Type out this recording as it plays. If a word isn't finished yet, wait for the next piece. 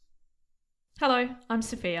Hello, I'm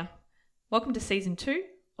Sophia. Welcome to Season 2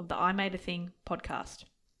 of the I Made a Thing podcast.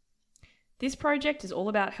 This project is all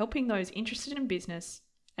about helping those interested in business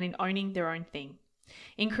and in owning their own thing,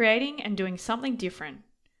 in creating and doing something different,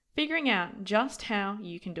 figuring out just how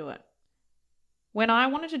you can do it. When I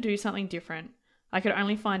wanted to do something different, I could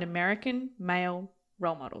only find American male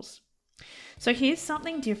role models. So here's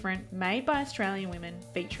something different made by Australian women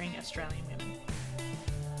featuring Australian women.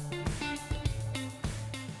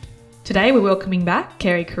 Today we're welcoming back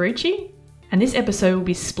Kerry Carucci, and this episode will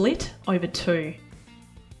be split over two.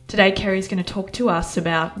 Today Kerry's going to talk to us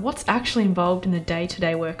about what's actually involved in the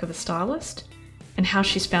day-to-day work of a stylist and how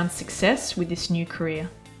she's found success with this new career.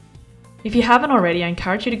 If you haven't already, I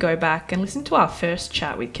encourage you to go back and listen to our first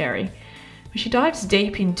chat with Kerry, where she dives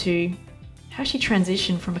deep into how she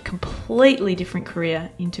transitioned from a completely different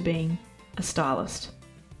career into being a stylist.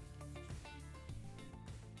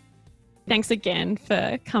 Thanks again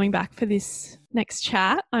for coming back for this next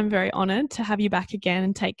chat. I'm very honoured to have you back again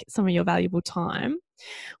and take some of your valuable time.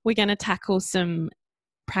 We're going to tackle some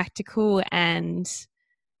practical and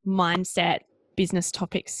mindset business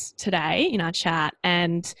topics today in our chat.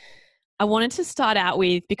 And I wanted to start out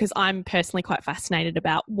with, because I'm personally quite fascinated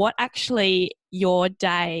about what actually your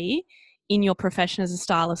day in your profession as a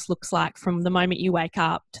stylist looks like from the moment you wake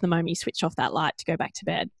up to the moment you switch off that light to go back to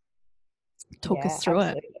bed. Talk us through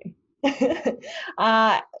absolutely. it.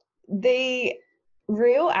 The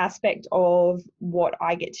real aspect of what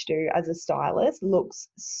I get to do as a stylist looks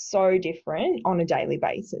so different on a daily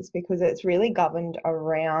basis because it's really governed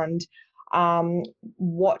around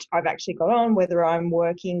what I've actually got on, whether I'm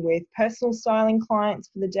working with personal styling clients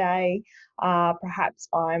for the day, perhaps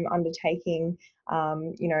I'm undertaking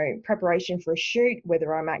preparation for a shoot,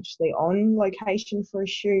 whether I'm actually on location for a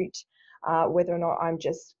shoot, whether or not I'm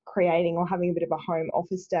just creating or having a bit of a home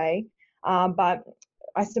office day. But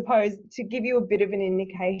I suppose to give you a bit of an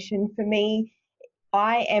indication, for me,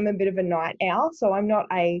 I am a bit of a night owl, so I'm not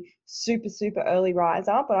a super early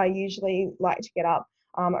riser, but I usually like to get up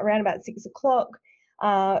around about 6 o'clock,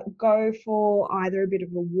 go for either a bit of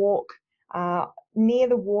a walk near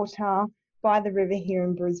the water, by the river here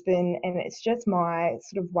in Brisbane, and it's just my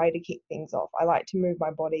sort of way to kick things off. I like to move my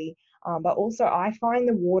body, but also I find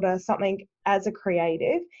the water something, as a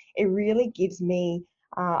creative, it really gives me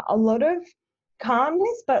a lot of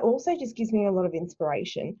calmness, but also just gives me a lot of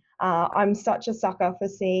inspiration. I'm such a sucker for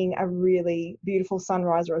seeing a really beautiful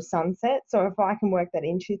sunrise or a sunset, so if I can work that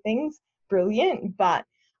into things, brilliant. But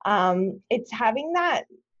it's having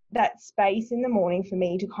that space in the morning for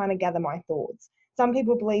me to kind of gather my thoughts. Some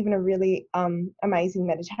people believe in a really amazing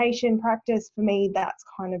meditation practice. For me, that's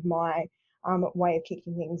kind of my way of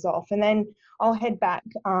kicking things off. And then I'll head back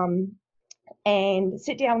and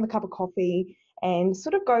sit down with a cup of coffee and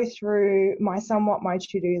sort of go through my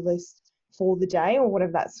to-do list for the day, or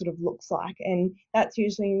whatever that sort of looks like. And that's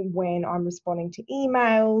usually when I'm responding to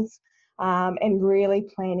emails and really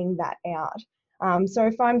planning that out. So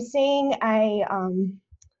if I'm seeing a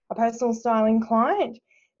personal styling client,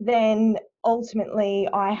 then ultimately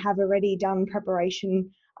I have already done preparation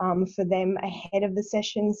for them ahead of the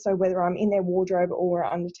session. So whether I'm in their wardrobe or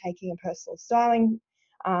undertaking a personal styling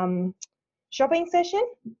shopping session,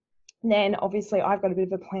 then obviously I've got a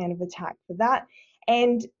bit of a plan of attack for that.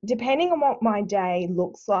 And depending on what my day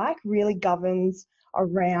looks like really governs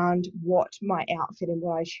around what my outfit and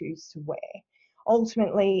what I choose to wear.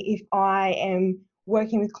 Ultimately, if I am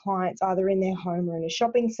working with clients either in their home or in a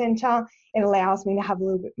shopping centre, it allows me to have a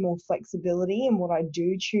little bit more flexibility in what I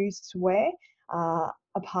do choose to wear,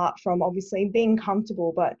 apart from obviously being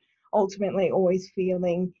comfortable, but ultimately always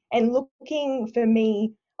feeling and looking, for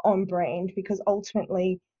me, on brand, because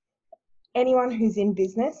ultimately anyone who's in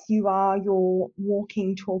business, you are your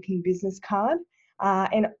walking, talking business card.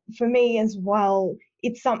 And for me as well,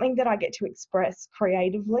 it's something that I get to express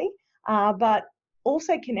creatively, but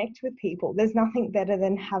also connect with people. There's nothing better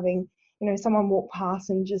than having, someone walk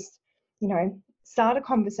past and just, start a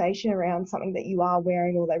conversation around something that you are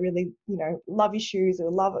wearing, or they really, love your shoes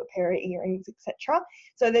or love a pair of earrings, etc.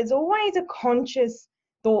 So there's always a conscious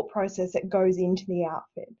thought process that goes into the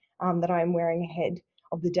outfit that I'm wearing ahead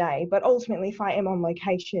of the day. But ultimately, if I am on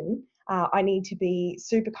location, I need to be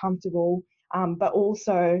super comfortable, but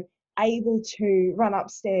also able to run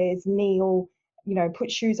upstairs, kneel,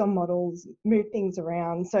 put shoes on models, move things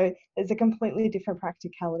around. So there's a completely different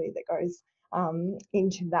practicality that goes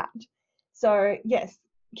into that. So yes,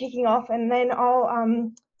 kicking off, and then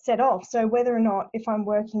I'll set off. So whether or not, if I'm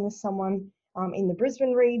working with someone in the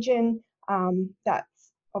Brisbane region,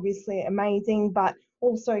 that's obviously amazing, but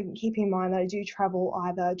also keep in mind that I do travel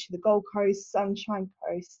either to the Gold Coast, Sunshine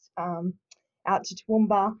Coast, out to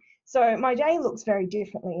Toowoomba. So my day looks very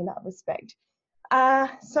differently in that respect.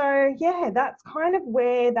 So yeah, that's kind of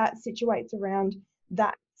where that situates around.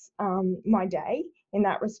 That's my day in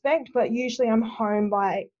that respect. But usually I'm home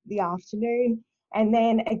by the afternoon, and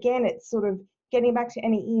then again it's sort of getting back to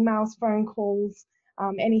any emails, phone calls,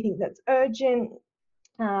 anything that's urgent,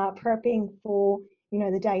 prepping for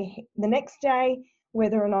the next day,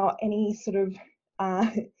 whether or not any sort of uh,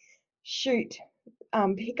 shoot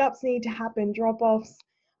pickups need to happen, drop-offs,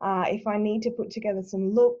 if I need to put together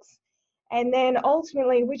some looks. And then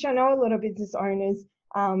ultimately, which I know a lot of business owners,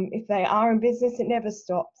 if they are in business, it never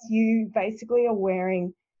stops. You basically are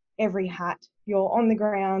wearing every hat. You're on the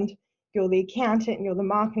ground, you're the accountant, you're the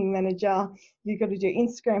marketing manager, you've got to do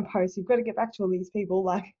Instagram posts, you've got to get back to all these people.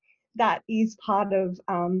 Like, that is part of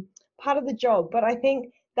the job. But I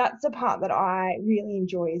think that's the part that I really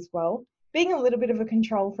enjoy as well. Being a little bit of a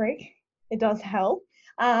control freak, it does help.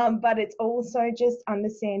 But it's also just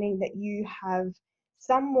understanding that you have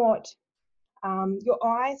somewhat your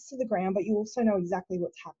eyes to the ground, but you also know exactly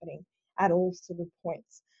what's happening at all sort of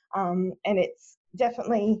points. And it's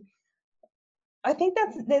definitely, I think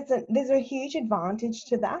there's a huge advantage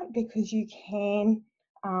to that, because you can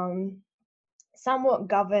somewhat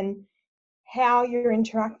govern how you're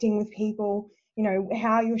interacting with people,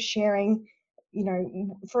 how you're sharing.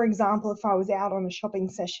 For example, if I was out on a shopping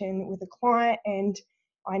session with a client and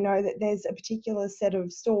I know that there's a particular set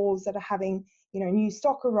of stores that are having, new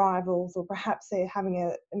stock arrivals, or perhaps they're having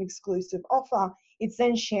an exclusive offer, it's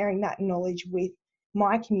then sharing that knowledge with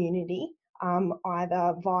my community,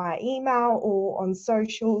 either via email or on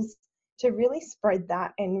socials, to really spread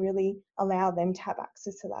that and really allow them to have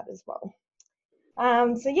access to that as well.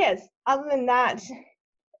 So yes, other than that,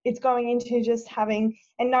 it's going into just having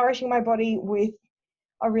and nourishing my body with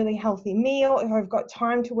a really healthy meal. If I've got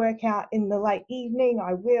time to work out in the late evening,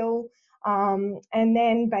 I will. And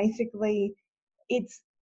then basically it's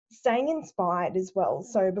staying inspired as well.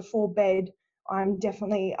 So before bed, I'm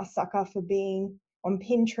definitely a sucker for being on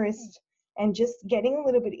Pinterest and just getting a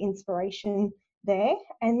little bit of inspiration there.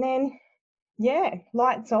 And then, yeah,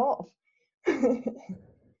 lights off.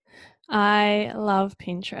 I love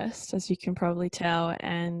Pinterest, as you can probably tell,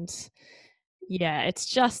 and yeah, it's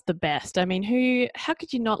just the best. I mean, how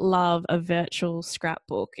could you not love a virtual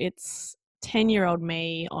scrapbook? It's 10-year-old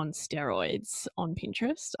me on steroids on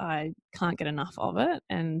Pinterest. I can't get enough of it.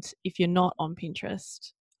 And if you're not on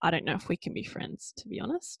Pinterest, I don't know if we can be friends, to be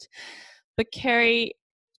honest. But Kerry,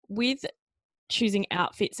 with choosing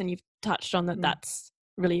outfits, and you've touched on that, that's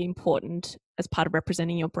really important as part of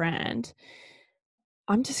representing your brand.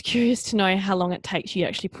 I'm just curious to know how long it takes you to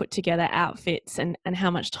actually put together outfits, and how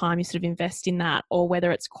much time you sort of invest in that, or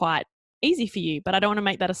whether it's quite easy for you. But I don't want to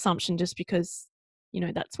make that assumption just because,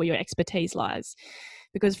 that's where your expertise lies.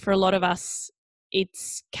 Because for a lot of us, it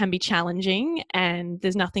can be challenging, and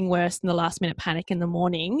there's nothing worse than the last minute panic in the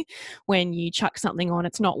morning when you chuck something on,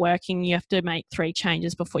 it's not working, you have to make 3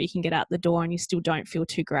 changes before you can get out the door, and you still don't feel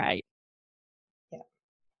too great.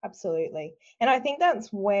 Absolutely. And I think that's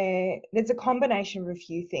where there's a combination of a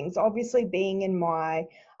few things. Obviously, being in my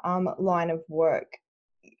line of work,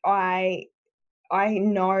 I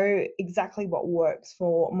know exactly what works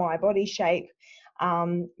for my body shape.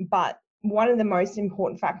 But one of the most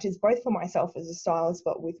important factors, both for myself as a stylist,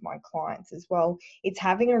 but with my clients as well, it's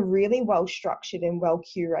having a really well structured and well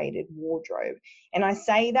curated wardrobe. And I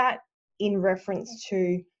say that in reference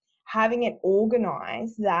to having it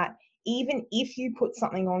organized, that even if you put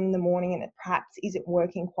something on in the morning and it perhaps isn't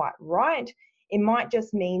working quite right, it might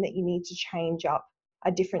just mean that you need to change up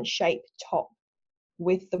a different shape top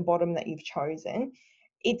with the bottom that you've chosen.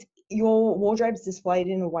 It's your wardrobe's displayed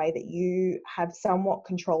in a way that you have somewhat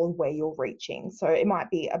control of where you're reaching. So it might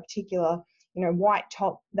be a particular, white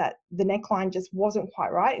top that the neckline just wasn't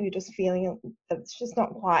quite right. You're just feeling that it's just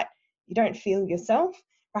not quite, you don't feel yourself.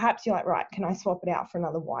 Perhaps you're like, right, can I swap it out for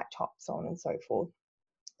another white top, so on and so forth.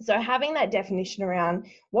 So having that definition around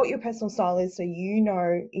what your personal style is, so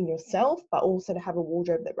in yourself, but also to have a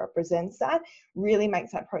wardrobe that represents that, really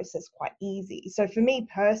makes that process quite easy. So for me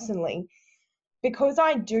personally, because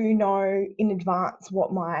I do know in advance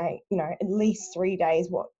what my, at least 3 days,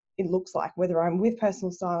 what it looks like, whether I'm with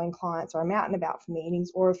personal styling clients or I'm out and about for meetings,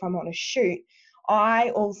 or if I'm on a shoot, I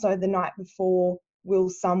also the night before will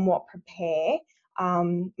somewhat prepare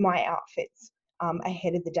my outfits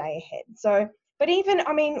ahead of the day ahead. So, but even,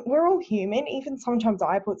 we're all human. Even sometimes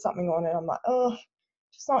I put something on and I'm like, oh,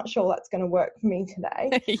 just not sure that's going to work for me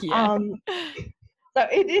today. Yeah. So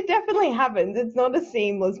it definitely happens. It's not a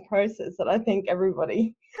seamless process that I think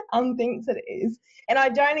everybody thinks it is. And I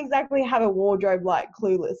don't exactly have a wardrobe like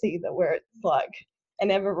Clueless either, where it's like an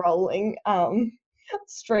ever rolling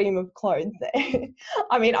stream of clothes there.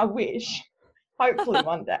 I mean, I wish, hopefully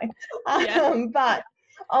one day. But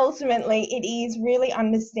ultimately, it is really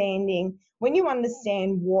understanding, when you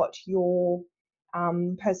understand what your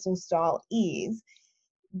personal style is,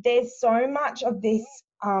 there's so much of this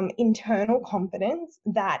internal confidence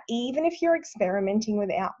that even if you're experimenting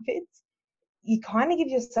with outfits, you kind of give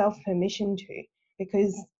yourself permission to,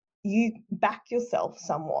 because you back yourself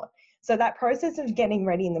somewhat. So that process of getting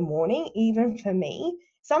ready in the morning, even for me,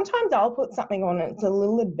 sometimes I'll put something on and it's a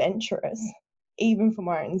little adventurous, even for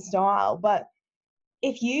my own style. But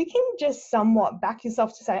if you can just somewhat back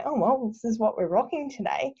yourself to say, oh, well, this is what we're rocking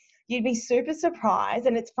today, you'd be super surprised.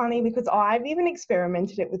 And it's funny because I've even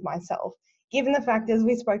experimented it with myself, given the fact, as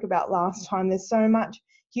we spoke about last time, there's so much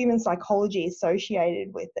human psychology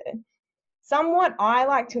associated with it. Somewhat, I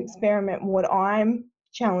like to experiment what I'm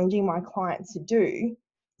challenging my clients to do.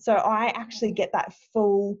 So I actually get that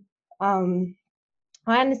full, I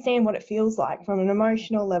understand what it feels like from an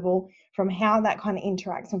emotional level, from how that kind of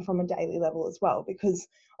interacts, and from a daily level as well, because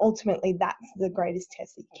ultimately that's the greatest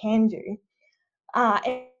test that you can do.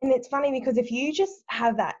 And it's funny because if you just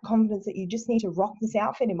have that confidence that you just need to rock this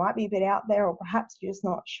outfit, it might be a bit out there, or perhaps you're just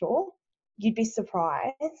not sure, you'd be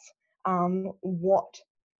surprised what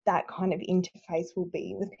that kind of interface will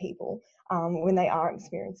be with people when they are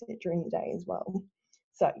experiencing it during the day as well.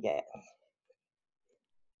 So, yeah.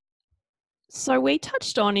 So we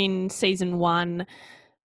touched on in season 1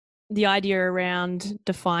 the idea around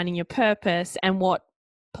defining your purpose and what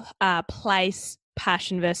place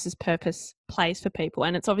passion versus purpose plays for people.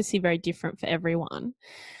 And it's obviously very different for everyone.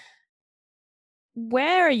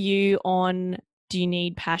 Where are you on, do you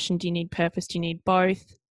need passion? Do you need purpose? Do you need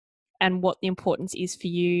both? And what the importance is for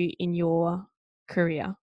you in your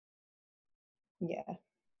career? Yeah.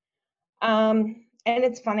 And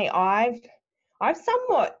it's funny, I've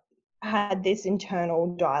somewhat had this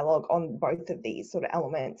internal dialogue on both of these sort of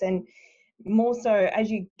elements, and more so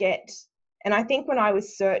as you get, and I think when I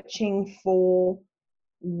was searching for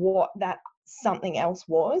what that something else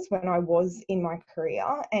was when I was in my career,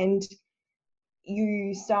 and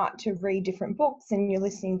you start to read different books and you're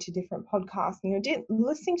listening to different podcasts and you're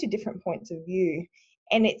listening to different points of view,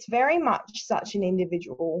 and it's very much such an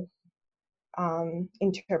individual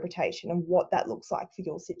interpretation of what that looks like for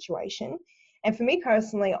your situation. And for me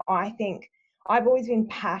personally, I think I've always been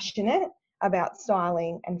passionate about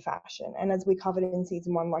styling and fashion. And as we covered in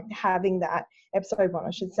season 1, like having that, episode 1,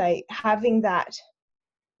 I should say, having that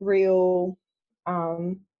real,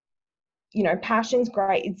 passion's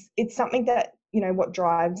great. It's something that, what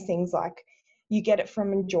drives things, like you get it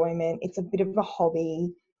from enjoyment. It's a bit of a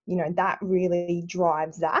hobby, that really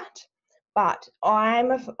drives that. But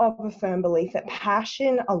I'm of a firm belief that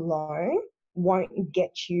passion alone won't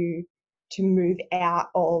get you to move out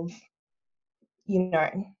of,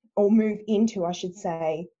 or move into, I should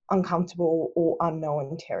say, uncomfortable or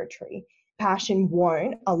unknown territory. Passion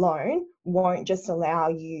alone won't just allow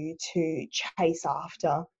you to chase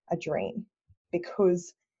after a dream,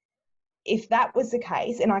 because if that was the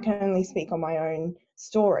case, and I can only speak on my own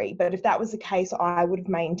story, but if that was the case, I would have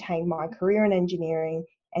maintained my career in engineering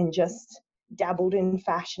and just dabbled in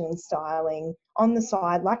fashion and styling on the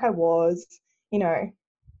side like I was,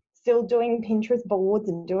 still doing Pinterest boards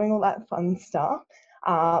and doing all that fun stuff.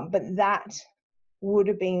 But that would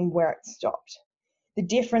have been where it stopped. The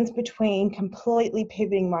difference between completely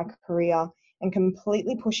pivoting my career and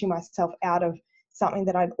completely pushing myself out of something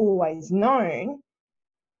that I'd always known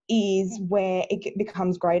is where it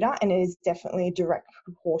becomes greater, and it is definitely a direct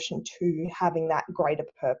proportion to having that greater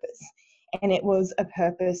purpose. And it was a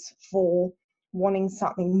purpose for wanting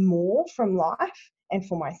something more from life and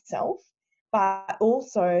for myself. But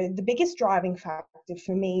also the biggest driving factor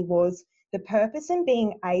for me was the purpose in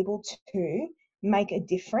being able to make a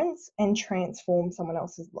difference and transform someone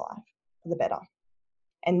else's life for the better.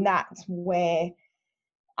 And that's where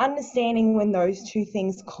understanding when those two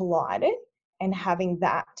things collided and having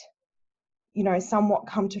that, somewhat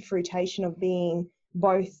come to fruition of being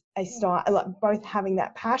both a style, like both having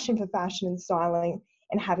that passion for fashion and styling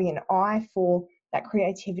and having an eye for that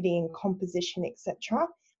creativity and composition, etc.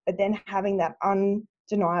 But then having that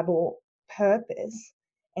undeniable purpose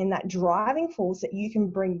and that driving force that you can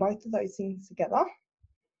bring both of those things together.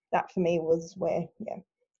 That for me was where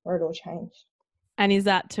it all changed. And is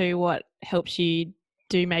that too what helps you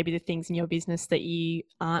do maybe the things in your business that you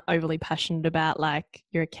aren't overly passionate about, like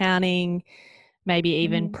your accounting, maybe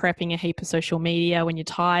even prepping a heap of social media when you're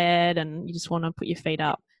tired and you just want to put your feet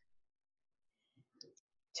up?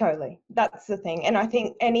 Totally. That's the thing. And I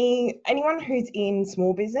think anyone who's in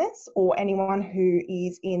small business or anyone who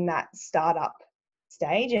is in that startup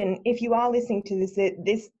stage. And if you are listening to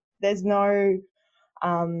this, there's no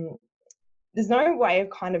way of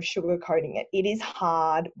kind of sugarcoating it. It is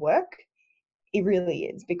hard work. It really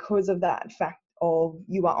is, because of that fact of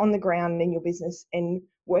you are on the ground in your business and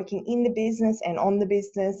working in the business and on the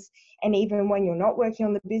business. And even when you're not working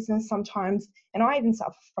on the business sometimes, and I even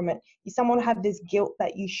suffer from it, someone have this guilt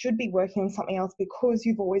that you should be working on something else because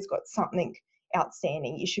you've always got something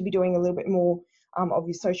outstanding. You should be doing a little bit more of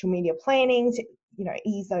your social media planning to,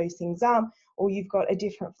 ease those things up, or you've got a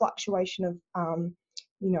different fluctuation of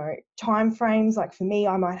time frames. Like for me,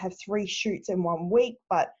 I might have 3 shoots in 1 week,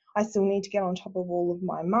 but I still need to get on top of all of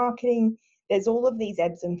my marketing. There's all of these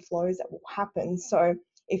ebbs and flows that will happen. So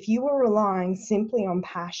if you are relying simply on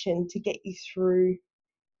passion to get you through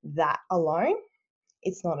that alone,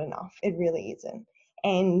 it's not enough. It really isn't.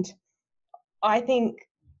 And I think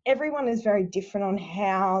everyone is very different on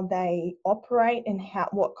how they operate and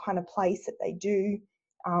what kind of place that they do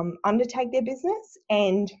undertake their business.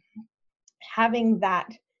 And having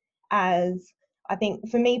that as, I think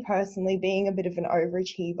for me personally, being a bit of an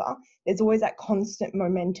overachiever, there's always that constant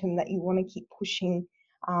momentum that you want to keep pushing,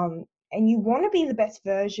 and you want to be the best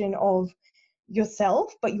version of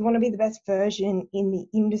yourself, but you want to be the best version in the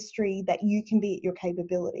industry that you can be at your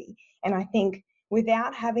capability. And I think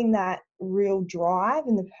without having that real drive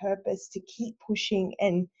and the purpose to keep pushing,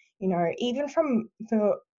 and even from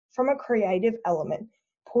a creative element,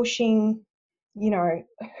 pushing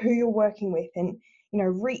who you're working with, and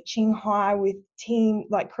reaching high with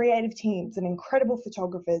creative teams and incredible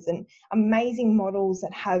photographers and amazing models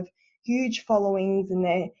that have huge followings, and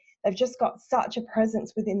they've just got such a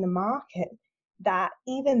presence within the market that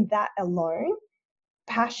even that alone,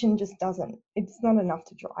 passion just it's not enough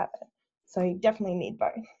to drive it. So you definitely need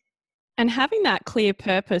both. And having that clear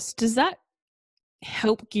purpose, does that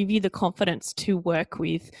help give you the confidence to work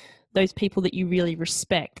with those people that you really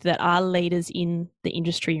respect, that are leaders in the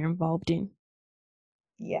industry you're involved in?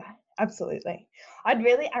 Yeah, absolutely. I'm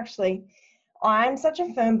such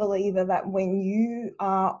a firm believer that when you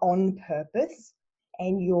are on purpose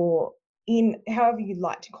and you're in, however you'd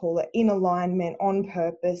like to call it, in alignment, on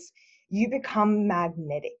purpose, you become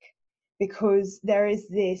magnetic, because there is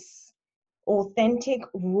this authentic,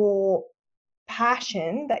 raw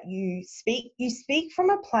passion that you speak from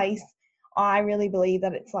a place. I really believe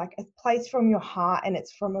that it's like a place from your heart, and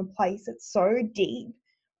it's from a place that's so deep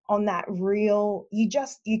on that real, you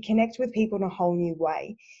connect with people in a whole new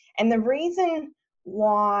way. And the reason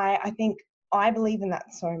why I believe in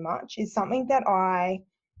that so much is something that I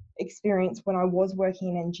experienced when I was working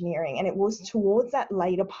in engineering, and it was towards that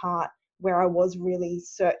later part where I was really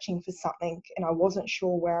searching for something and I wasn't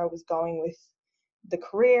sure where I was going with the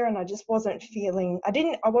career, and I just wasn't feeling like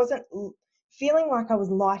I was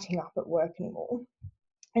lighting up at work anymore.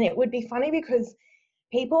 And it would be funny because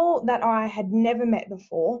people that I had never met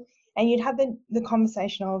before, and you'd have the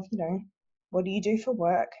conversation of, what do you do for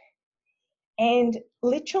work? And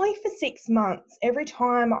literally for 6 months, every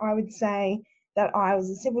time I would say that I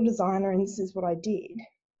was a civil designer and this is what I did,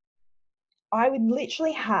 I would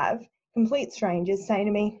literally have complete strangers say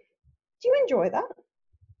to me, do you enjoy that?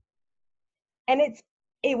 And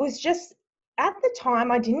it was just, at the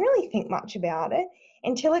time, I didn't really think much about it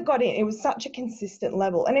until it got in. It was such a consistent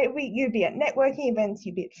level. And you'd be at networking events,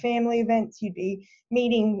 you'd be at family events, you'd be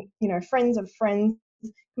meeting, friends of friends,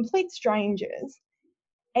 complete strangers.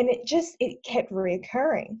 And it kept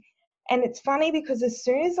reoccurring. And it's funny because as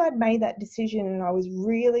soon as I'd made that decision and I was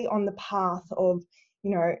really on the path of,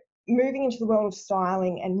 moving into the world of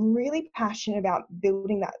styling and really passionate about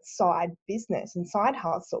building that side business and side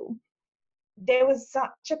hustle, there was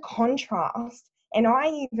such a contrast, and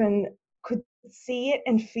I even could see it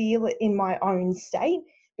and feel it in my own state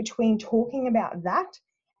between talking about that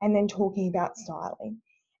and then talking about styling.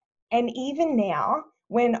 And even now,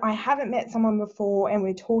 when I haven't met someone before and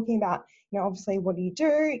we're talking about, obviously what do you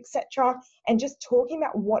do, etc., and just talking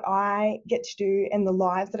about what I get to do and the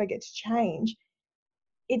lives that I get to change,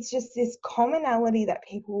 it's just this commonality that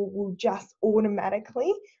people will just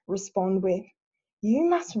automatically respond with, you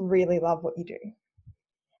must really love what you do.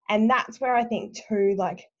 And that's where I think too,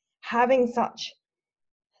 like having such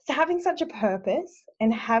a purpose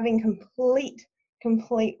and having complete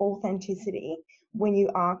authenticity when you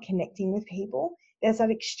are connecting with people, there's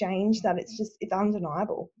that exchange that it's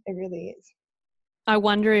undeniable. It really is. I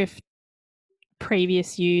wonder if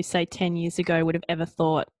previous you, say 10 years ago, would have ever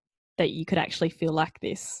thought that you could actually feel like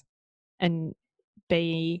this and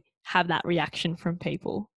have that reaction from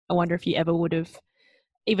people. I wonder if you ever would have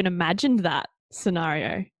even imagined that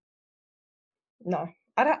scenario. No,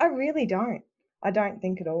 I really don't. I don't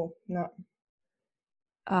think at all. No.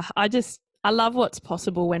 I I love what's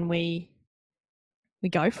possible when we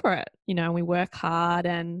go for it, you know, we work hard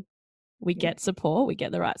and we get support, we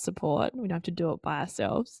get the right support. We don't have to do it by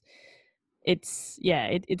ourselves. It's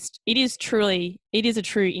it is a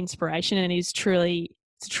true inspiration, and it's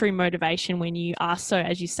a true motivation when you are so,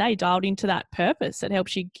 as you say, dialed into that purpose. It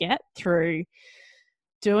helps you get through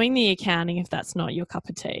doing the accounting if that's not your cup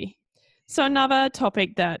of tea. So another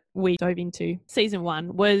topic that we dove into season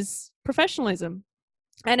 1 was professionalism.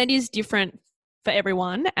 And it is different for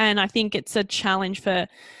everyone. And I think it's a challenge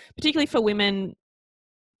particularly for women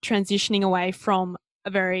transitioning away from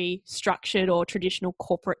a very structured or traditional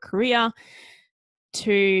corporate career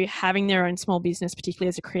to having their own small business, particularly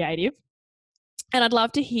as a creative. And I'd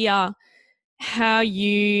love to hear how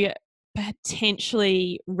you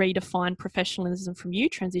potentially redefine professionalism from you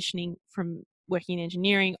transitioning from working in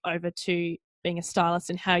engineering over to being a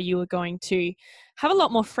stylist, and how you are going to have a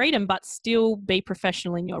lot more freedom but still be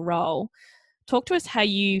professional in your role. Talk to us how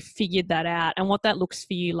you figured that out and what that looks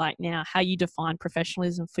for you like now, how you define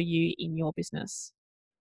professionalism for you in your business.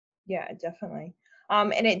 Yeah, definitely.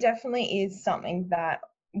 And it definitely is something that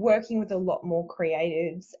working with a lot more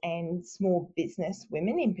creatives and small business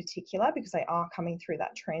women in particular, because they are coming through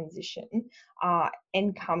that transition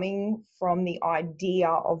and coming from the idea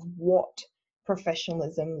of what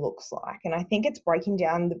professionalism looks like. And I think it's breaking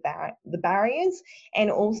down the barriers and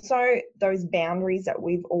also those boundaries that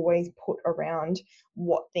we've always put around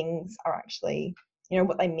what things are actually,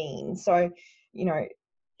 what they mean. So,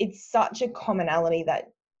 it's such a commonality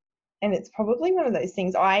that, and it's probably one of those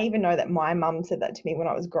things, I even know that my mum said that to me when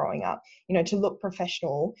I was growing up, to look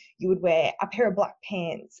professional, you would wear a pair of black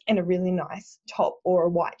pants and a really nice top or a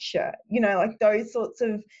white shirt, like those sorts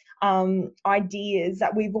of ideas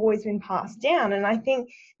that we've always been passed down. And I think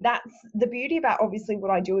that's the beauty about obviously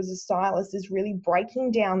what I do as a stylist, is really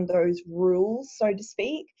breaking down those rules, so to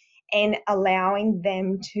speak, and allowing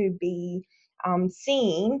them to be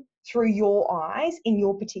seen through your eyes in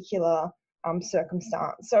your particular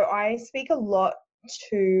circumstance. So I speak a lot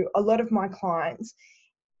to a lot of my clients,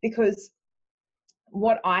 because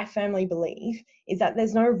what I firmly believe is that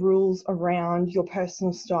there's no rules around your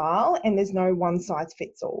personal style, and there's no one size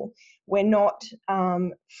fits all. We're not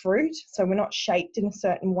fruit, so we're not shaped in a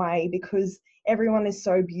certain way, because everyone is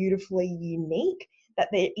so beautifully unique that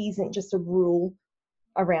there isn't just a rule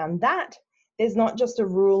around that. There's not just a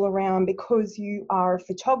rule around because you are a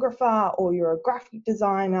photographer or you're a graphic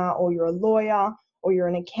designer or you're a lawyer or you're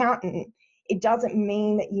an accountant. It doesn't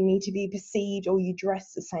mean that you need to be perceived or you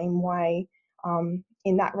dress the same way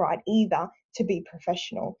in that right either to be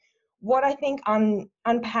professional. What I think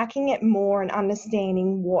unpacking it more and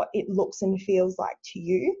understanding what it looks and feels like to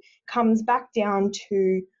you comes back down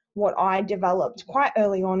to what I developed quite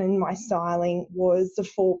early on in my styling, was the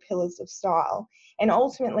 4 pillars of style. And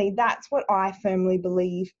ultimately, that's what I firmly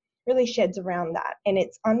believe really sheds around that. And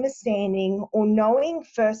it's understanding or knowing,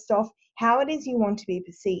 first off, how it is you want to be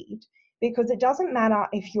perceived. Because it doesn't matter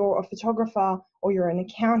if you're a photographer or you're an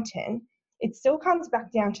accountant, it still comes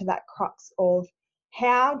back down to that crux of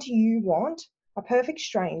how do you want a perfect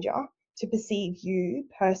stranger to perceive you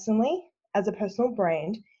personally, as a personal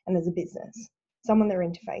brand and as a business, someone they're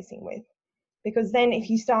interfacing with. Because then if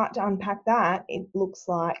you start to unpack that, it looks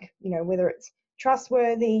like, whether it's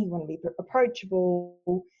trustworthy, you want to be approachable,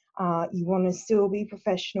 you want to still be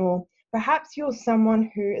professional. Perhaps you're someone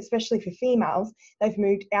who, especially for females, they've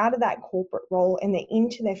moved out of that corporate role and they're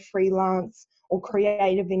into their freelance or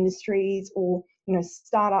creative industries or,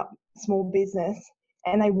 startup small business,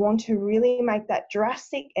 and they want to really make that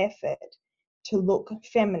drastic effort to look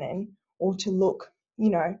feminine or to look,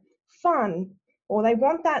 fun, or they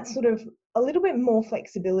want that sort of a little bit more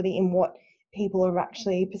flexibility in what people are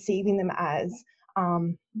actually perceiving them as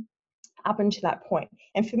up until that point.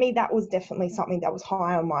 And for me, that was definitely something that was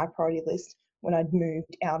high on my priority list when I'd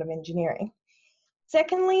moved out of engineering.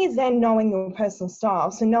 Secondly is then knowing your personal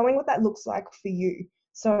style. So knowing what that looks like for you.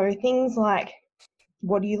 So things like,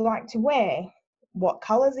 what do you like to wear? What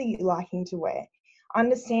colours are you liking to wear?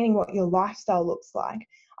 Understanding what your lifestyle looks like.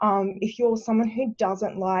 If you're someone who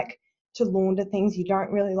doesn't like to launder things, you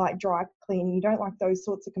don't really like dry cleaning, you don't like those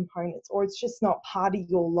sorts of components, or it's just not part of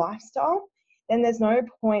your lifestyle, then there's no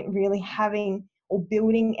point really having or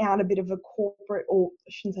building out a bit of a corporate, or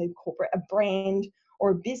I shouldn't say corporate, a brand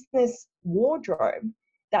or a business wardrobe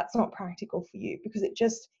that's not practical for you, because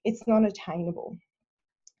it's not attainable.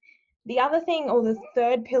 The other thing, or the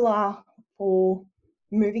third pillar for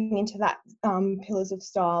moving into that pillars of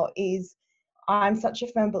style, is I'm such a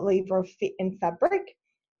firm believer of fit and fabric.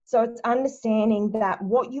 So it's understanding that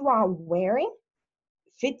what you are wearing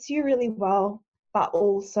fits you really well, but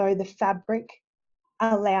also the fabric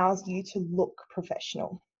allows you to look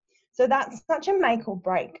professional. So that's such a make or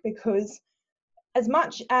break, because as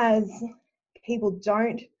much as people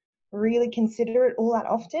don't really consider it all that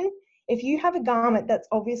often, if you have a garment that's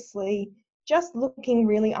obviously just looking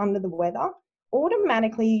really under the weather,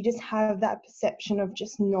 automatically you just have that perception of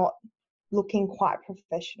just not looking quite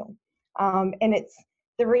professional. And it's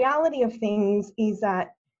the reality of things is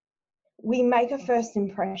that we make a first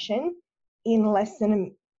impression in less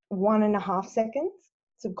than 1.5 seconds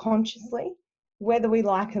subconsciously, whether we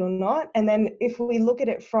like it or not. And then if we look at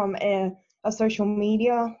it from a social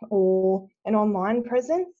media or an online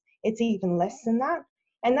presence, it's even less than that.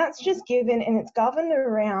 And that's just given, and it's governed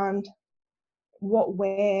around what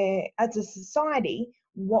we're, as a society,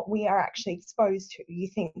 what we are actually exposed to. You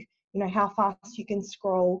think, how fast you can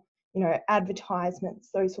scroll, advertisements,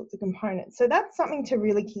 those sorts of components. So that's something to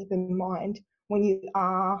really keep in mind when you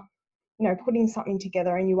are, putting something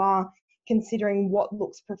together and you are considering what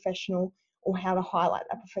looks professional or how to highlight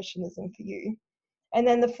that professionalism for you. And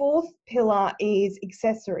then the fourth pillar is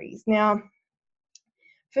accessories. Now,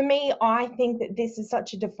 for me, I think that this is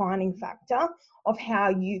such a defining factor of how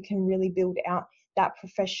you can really build out that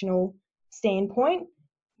professional standpoint,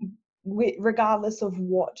 regardless of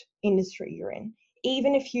what industry you're in.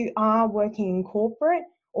 Even if you are working in corporate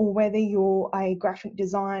or whether you're a graphic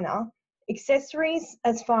designer, accessories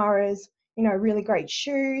as far as, really great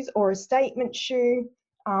shoes or a statement shoe,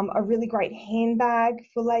 a really great handbag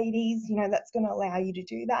for ladies, that's going to allow you to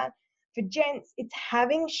do that. For gents, it's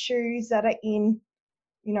having shoes that are in,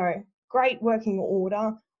 great working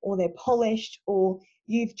order, or they're polished, or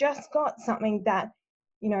you've just got something that,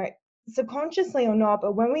 subconsciously or not,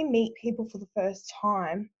 but when we meet people for the first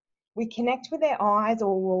time, we connect with their eyes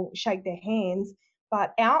or we'll shake their hands,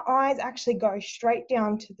 but our eyes actually go straight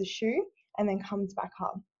down to the shoe and then comes back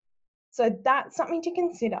up. So that's something to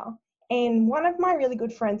consider. And one of my really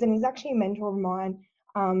good friends, and he's actually a mentor of mine,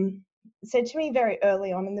 said to me very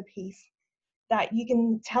early on in the piece that you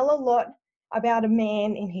can tell a lot about a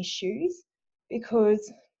man in his shoes,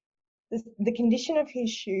 because the condition of his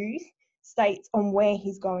shoes states on where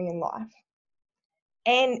he's going in life.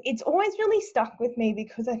 And it's always really stuck with me,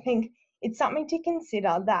 because I think it's something to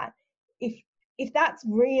consider, that if that's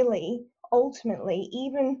really ultimately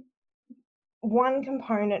even one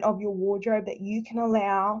component of your wardrobe that you can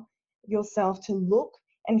allow yourself to look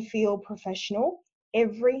and feel professional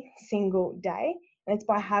every single day, and it's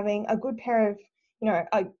by having a good pair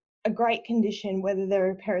of, a great condition, whether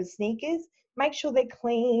they're a pair of sneakers, make sure they're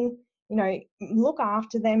clean, look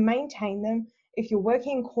after them, maintain them. If you're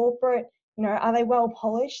working in corporate, are they well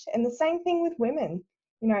polished? And the same thing with women.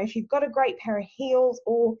 If you've got a great pair of heels,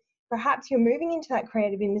 or perhaps you're moving into that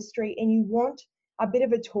creative industry and you want a bit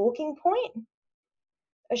of a talking point,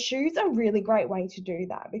 a shoe's a really great way to do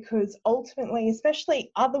that, because ultimately,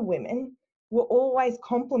 especially other women, will always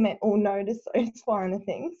compliment or notice those finer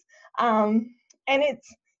things. And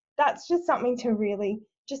that's just something to really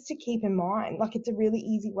just to keep in mind. Like, it's a really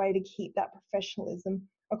easy way to keep that professionalism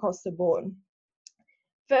across the board.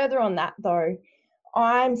 Further on that though,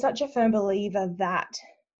 I'm such a firm believer that,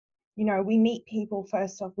 we meet people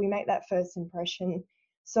first off, we make that first impression.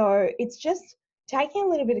 So it's just taking a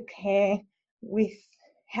little bit of care with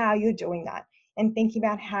how you're doing that and thinking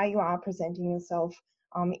about how you are presenting yourself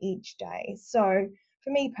each day. So for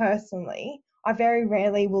me personally, I very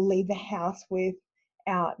rarely will leave the house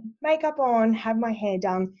without makeup on, have my hair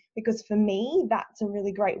done, because for me, that's a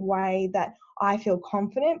really great way that I feel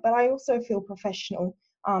confident, but I also feel professional,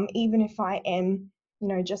 even if I am,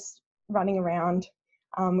 just running around,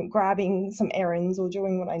 grabbing some errands or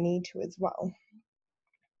doing what I need to as well.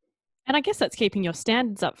 And I guess that's keeping your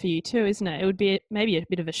standards up for you too, isn't it? It would be maybe a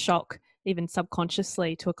bit of a shock, even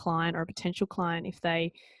subconsciously, to a client or a potential client if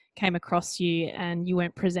they came across you and you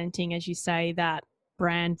weren't presenting, as you say, that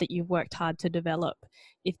brand that you've worked hard to develop,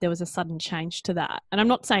 if there was a sudden change to that. And I'm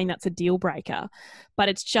not saying that's a deal breaker, but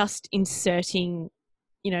it's just inserting,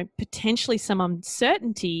 potentially some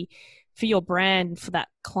uncertainty for your brand, for that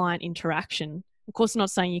client interaction. Of course, I'm not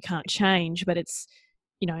saying you can't change, but it's,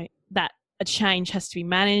 that a change has to be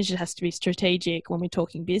managed. It has to be strategic when we're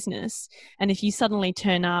talking business. And if you suddenly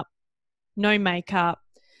turn up, no makeup,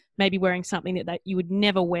 maybe wearing something that you would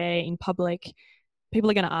never wear in public, people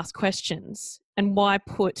are going to ask questions. And why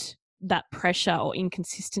put that pressure or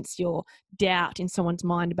inconsistency or doubt in someone's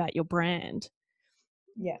mind about your brand?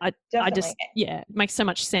 Yeah, definitely. It makes so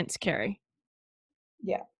much sense, Kerry.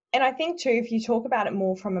 Yeah. And I think too, if you talk about it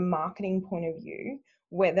more from a marketing point of view,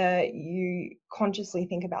 whether you consciously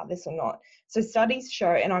think about this or not. So studies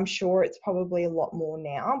show, and I'm sure it's probably a lot more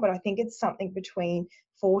now, but I think it's something between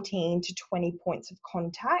 14 to 20 points of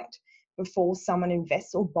contact before someone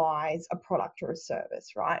invests or buys a product or a service,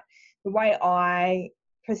 right? The way I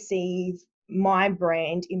perceive my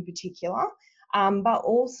brand in particular, but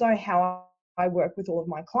also how I work with all of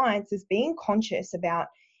my clients, is being conscious about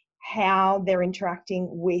how they're interacting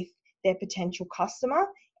with their potential customer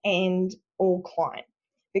and or client.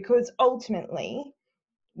 Because ultimately,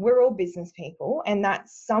 we're all business people, and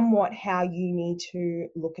that's somewhat how you need to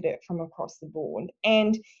look at it from across the board.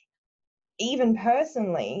 And even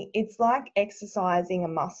personally, it's like exercising a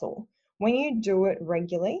muscle. When you do it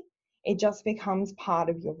regularly, it just becomes part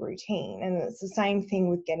of your routine. And it's the same thing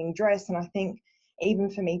with getting dressed. And I think even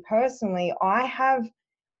for me personally, I have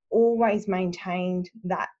always maintained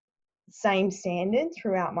that same standard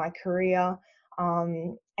throughout my career.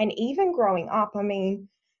 And even growing up, I mean,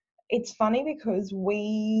 it's funny because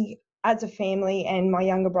we, as a family, and my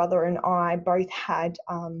younger brother and I both had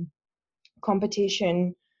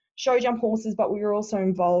competition show jump horses, but we were also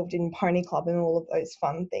involved in pony club and all of those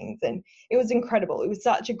fun things. And it was incredible. It was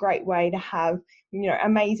such a great way to have,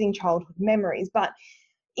 amazing childhood memories. But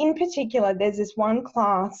in particular, there's this one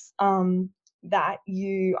class that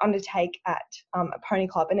you undertake at a pony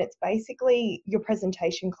club, and it's basically your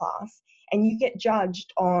presentation class, and you get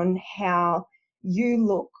judged on how you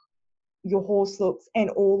look, your horse looks,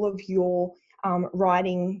 and all of your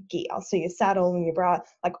riding gear. So your saddle and your bridle,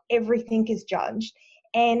 like everything is judged.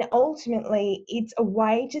 And ultimately, it's a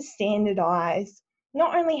way to standardize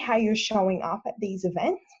not only how you're showing up at these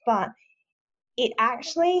events, but it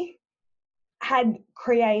actually had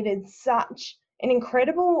created such an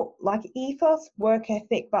incredible ethos, work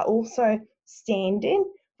ethic, but also standard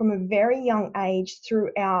from a very young age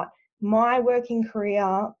throughout my working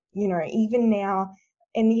career, even now.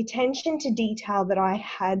 And the attention to detail that I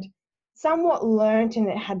had somewhat learnt and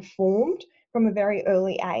it had formed from a very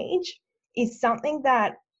early age is something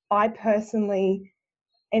that I personally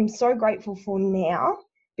am so grateful for now,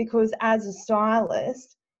 because as a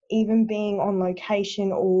stylist, even being on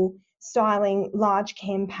location or styling large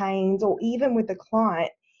campaigns or even with a client,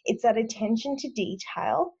 it's that attention to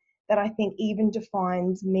detail that I think even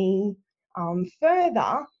defines me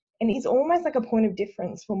further, and is almost like a point of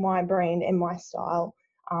difference for my brand and my style,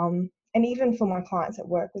 and even for my clients that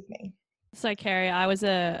work with me. So, Kerry, I was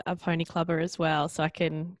a pony clubber as well, so I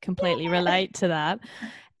can completely relate to that.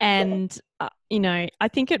 And, I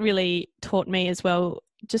think it really taught me as well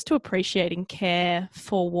just to appreciate and care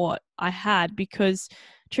for what I had, because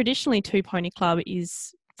traditionally Two Pony Club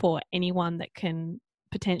is for anyone that can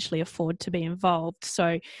potentially afford to be involved.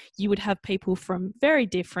 So you would have people from very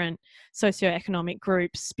different socioeconomic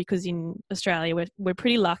groups, because in Australia we're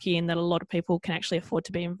pretty lucky in that a lot of people can actually afford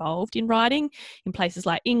to be involved in riding. In places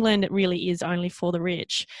like England, it really is only for the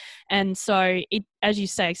rich. And so it, as you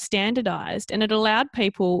say, standardized, and it allowed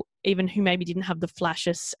people even who maybe didn't have the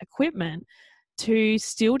flashiest equipment to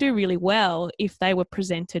still do really well if they were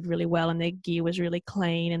presented really well and their gear was really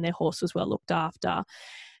clean and their horse was well looked after.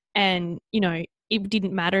 And, it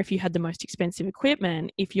didn't matter if you had the most expensive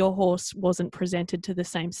equipment. If your horse wasn't presented to the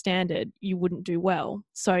same standard, you wouldn't do well.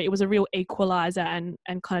 So it was a real equalizer, and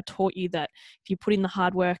kind of taught you that if you put in the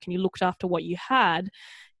hard work and you looked after what you had,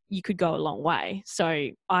 you could go a long way. So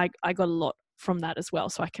I got a lot from that as well.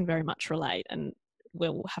 So I can very much relate, and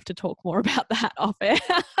we'll have to talk more about that off air.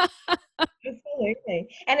 Absolutely.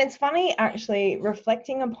 And it's funny, actually,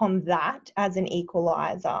 reflecting upon that as an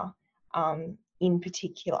equalizer in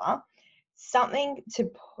particular, something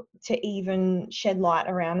to even shed light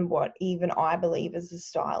around what even I believe as a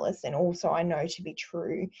stylist, and also I know to be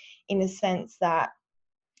true, in a sense that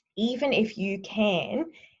even if you can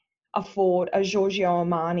afford a Giorgio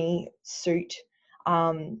Armani suit,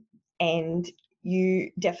 and you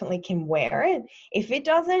definitely can wear it, if it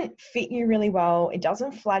doesn't fit you really well, it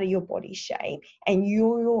doesn't flatter your body shape, and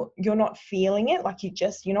you're not feeling it,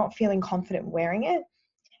 you're not feeling confident wearing it,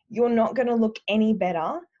 you're not going to look any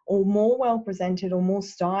better or more well presented or more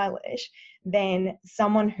stylish than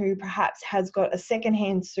someone who perhaps has got a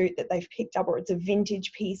secondhand suit that they've picked up, or it's a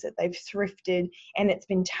vintage piece that they've thrifted and it's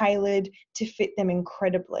been tailored to fit them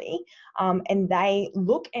incredibly, and they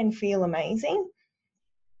look and feel amazing.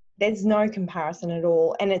 There's no comparison at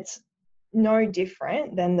all, and it's no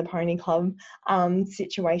different than the Pony Club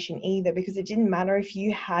situation either, because it didn't matter if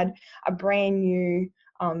you had a brand new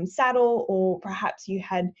saddle, or perhaps you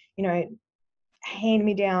had,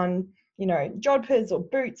 hand-me-down, jodhpurs or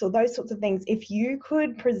boots or those sorts of things. If you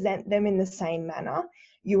could present them in the same manner,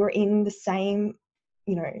 you were in the same,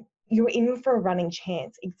 you were in for a running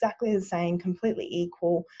chance, exactly the same, completely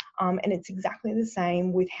equal. And it's exactly the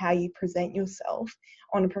same with how you present yourself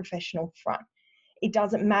on a professional front. It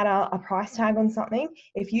doesn't matter a price tag on something.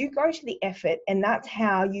 If you go to the effort, and that's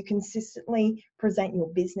how you consistently present your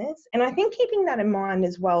business. And I think keeping that in mind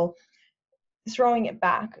as well, throwing it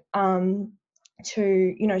back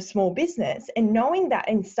to, small business, and knowing that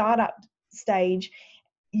in startup stage,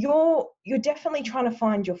 you're definitely trying to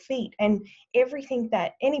find your feet, and everything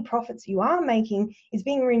that any profits you are making is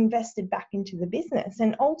being reinvested back into the business.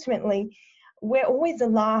 And ultimately, we're always the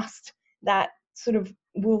last that sort of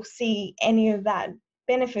will see any of that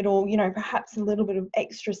benefit, or, perhaps a little bit of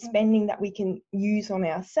extra spending that we can use on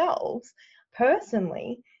ourselves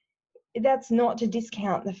personally. That's not to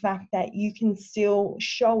discount the fact that you can still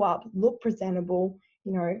show up, look presentable,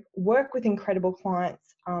 work with incredible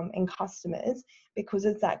clients and customers, because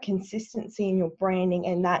it's that consistency in your branding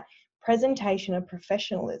and that presentation of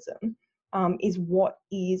professionalism is what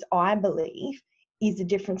is, I believe, is the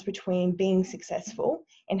difference between being successful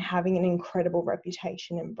and having an incredible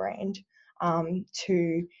reputation and brand,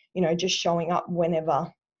 to, just showing up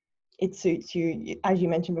whenever it suits you. As you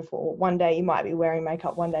mentioned before, one day you might be wearing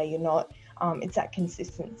makeup, one day you're not. It's that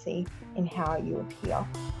consistency in how you appear.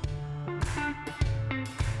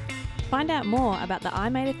 Find out more about the I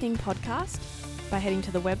Made a Thing podcast by heading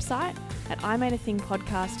to the website at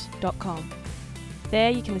imadeathingpodcast.com. There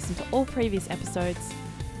you can listen to all previous episodes,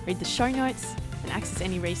 read the show notes, and access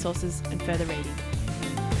any resources and further reading.